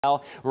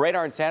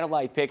Radar and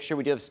satellite picture,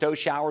 we do have snow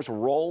showers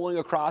rolling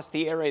across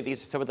the area.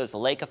 These are some of those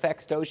lake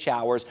effect snow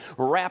showers,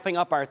 wrapping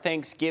up our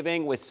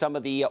Thanksgiving with some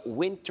of the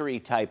wintry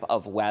type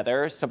of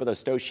weather. Some of those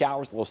snow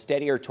showers a little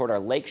steadier toward our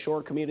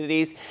lakeshore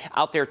communities,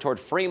 out there toward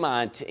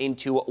Fremont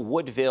into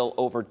Woodville,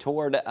 over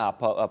toward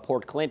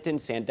Port Clinton,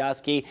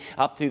 Sandusky,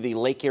 up through the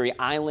Lake Erie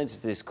Islands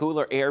as this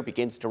cooler air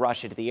begins to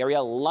rush into the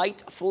area.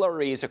 Light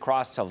flurries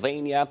across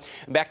Sylvania,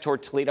 back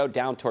toward Toledo,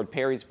 down toward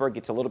Perrysburg.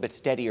 Gets a little bit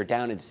steadier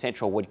down into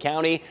central Wood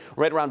County,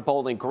 right around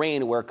Bowling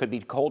Green, where it could be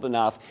cold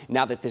enough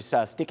now that this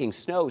sticking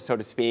snow, so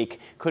to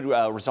speak, could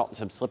result in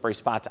some slippery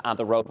spots on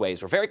the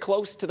roadways. We're very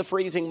close to the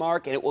freezing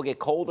mark, and it will get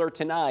colder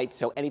tonight,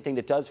 so anything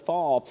that does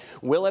fall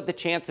will have the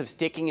chance of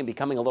sticking and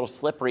becoming a little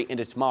slippery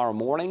into tomorrow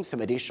morning.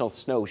 Some additional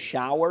snow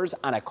showers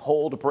on a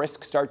cold,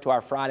 brisk start to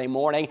our Friday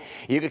morning.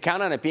 You can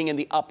count on it being in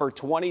the upper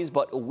 20s,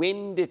 but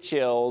wind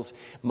chills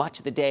much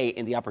of the day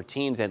in the upper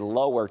teens and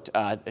lower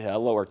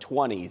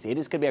 20s. It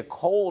is going to be a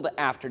cold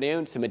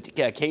afternoon, some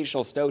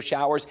occasional snow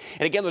showers,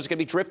 and again, those are going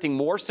to be drifting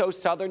more so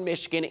southern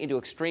Michigan into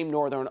extreme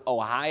northern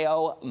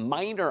Ohio.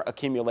 Minor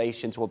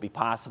accumulations will be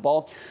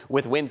possible,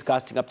 with winds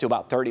gusting up to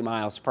about 30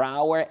 miles per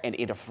hour. And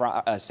into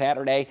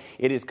Saturday,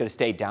 it is going to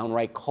stay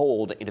downright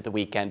cold into the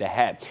weekend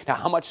ahead. Now,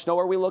 how much snow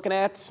are we looking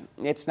at?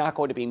 It's not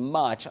going to be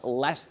much,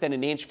 less than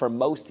an inch for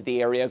most of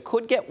the area.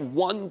 Could get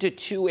 1 to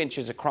 2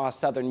 inches across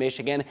southern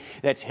Michigan.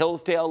 That's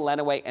Hillsdale,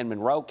 Lenawee, and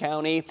Monroe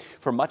County.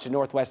 For much of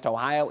northwest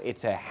Ohio,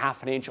 it's a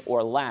 ½ inch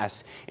or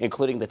less,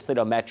 including the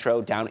Toledo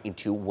Metro down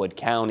into Wood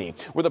County.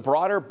 Where the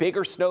broader,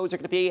 bigger snows are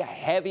going to be,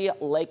 heavy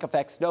lake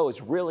effect snow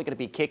is really going to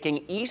be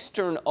kicking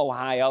eastern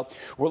Ohio.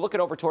 We're looking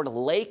over toward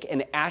Lake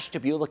and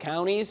Ashtabula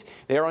counties.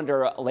 They're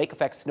under lake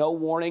effect snow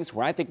warnings,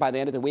 where I think by the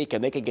end of the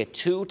weekend they could get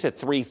 2 to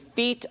 3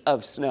 feet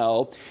of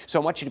snow.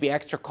 So I want you to be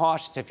extra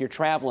cautious if you're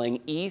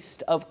traveling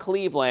east of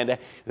Cleveland.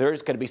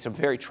 There's going to be some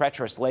very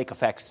treacherous lake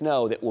effect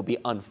snow that will be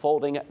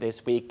unfolding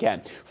this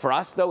weekend. For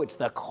us, though, it's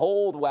the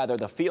cold weather.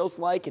 The feels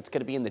like it's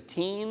going to be in the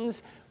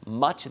teens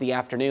much of the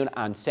afternoon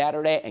on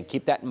Saturday, and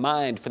keep that in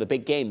mind for the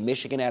big game,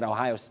 Michigan at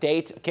Ohio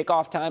State.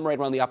 Kickoff time right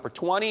around the upper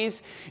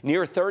 20s,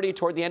 near 30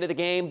 toward the end of the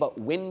game, but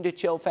wind to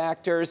chill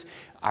factors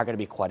are going to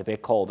be quite a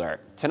bit colder.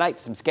 Tonight,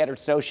 some scattered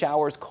snow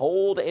showers,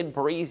 cold and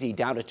breezy,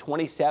 down to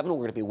 27. We're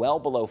going to be well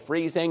below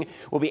freezing.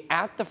 We'll be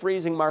at the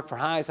freezing mark for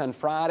highs on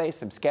Friday.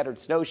 Some scattered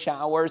snow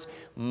showers,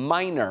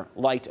 minor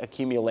light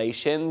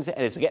accumulations.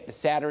 And as we get to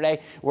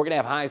Saturday, we're going to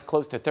have highs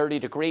close to 30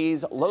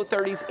 degrees, low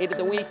 30s into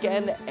the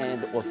weekend,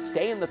 and we'll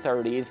stay in the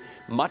 30s.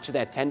 Much of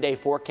that 10-day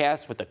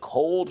forecast with the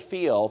cold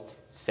feel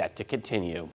set to continue.